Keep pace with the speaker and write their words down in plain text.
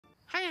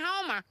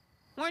Homer,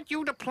 weren't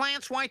you the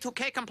plant's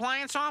Y2K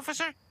compliance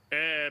officer?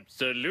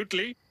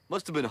 Absolutely.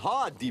 Must have been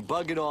hard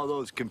debugging all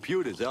those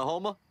computers, huh,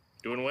 Homer?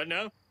 Doing what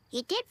now?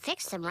 You did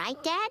fix them,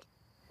 right, Dad?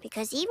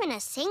 Because even a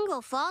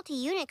single faulty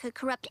unit could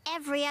corrupt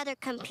every other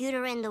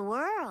computer in the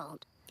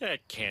world.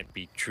 That can't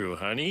be true,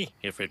 honey.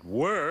 If it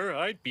were,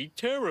 I'd be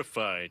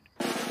terrified.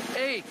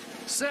 8,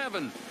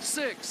 7,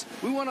 6.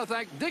 We want to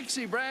thank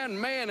Dixie Brand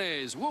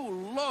Mayonnaise. Whoa,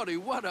 Lordy,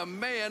 what a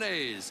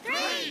mayonnaise.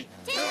 3,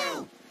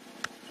 2.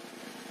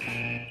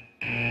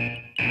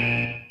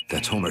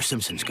 That's Homer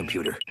Simpson's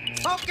computer.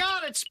 Oh,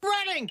 God, it's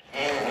spreading!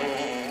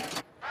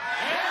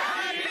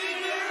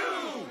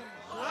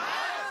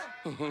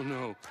 Oh,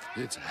 no,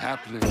 it's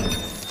happening.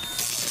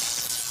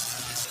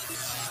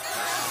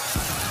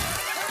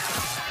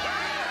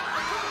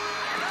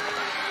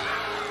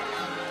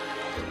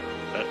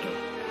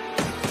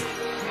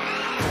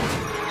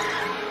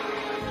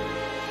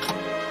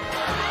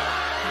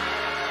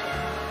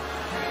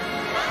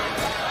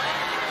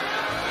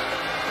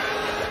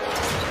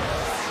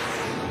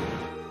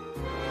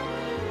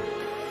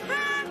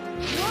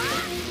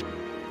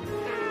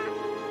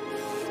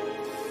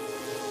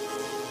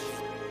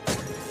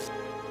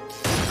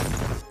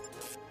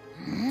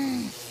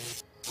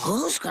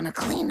 Who's gonna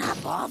clean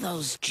up all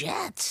those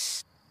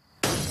jets?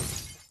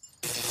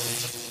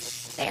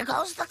 There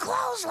goes the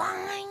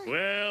clothesline.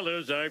 Well,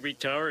 those ivory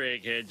tower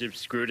eggheads have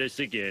screwed us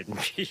again.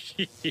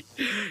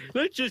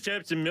 Let's just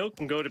have some milk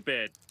and go to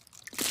bed.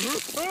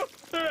 Oh,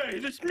 hey,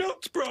 this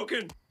milk's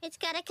broken. It's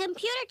got a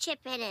computer chip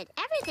in it.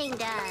 Everything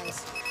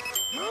does.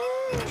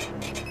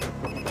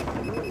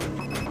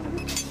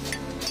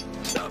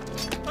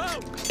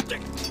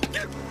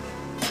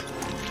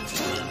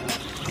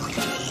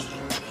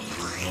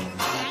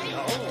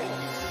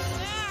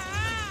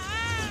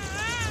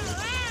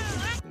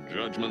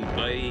 Judgment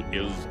Day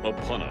is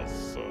upon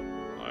us.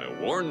 I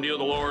warned you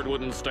the Lord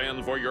wouldn't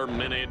stand for your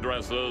mini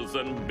dresses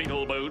and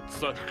beetle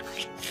boots.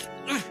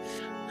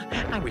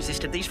 I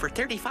resisted these for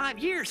 35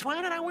 years.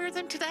 Why did I wear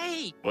them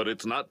today? But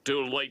it's not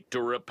too late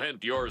to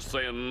repent your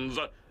sins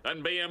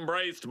and be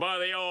embraced by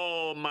the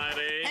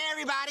Almighty. Hey,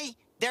 everybody!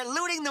 They're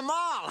looting the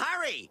mall.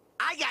 Hurry!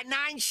 I got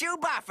 9 shoe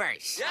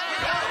buffers.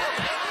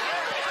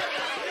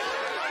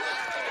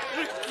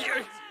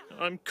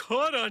 I'm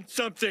caught on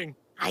something.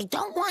 I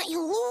don't want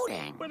you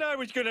looting. But I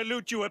was gonna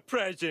loot you a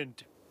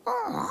present.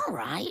 Oh, all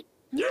right.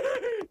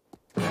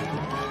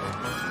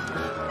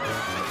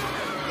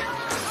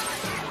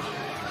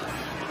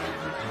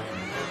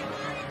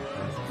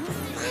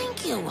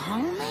 Thank you,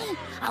 homie.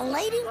 A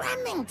Lady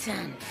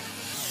Remington.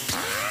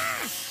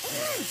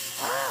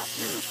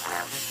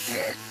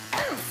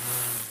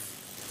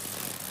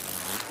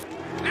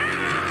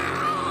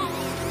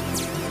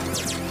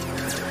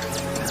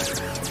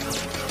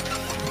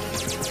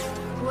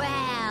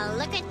 Well,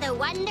 look at the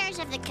wonders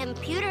of the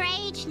computer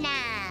age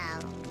now.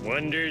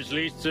 Wonders,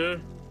 Lisa,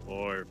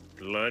 or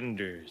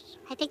blunders?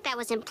 I think that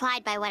was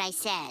implied by what I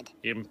said.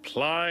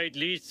 Implied,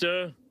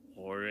 Lisa,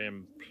 or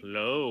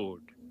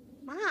implode?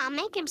 Mom,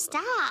 make him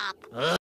stop.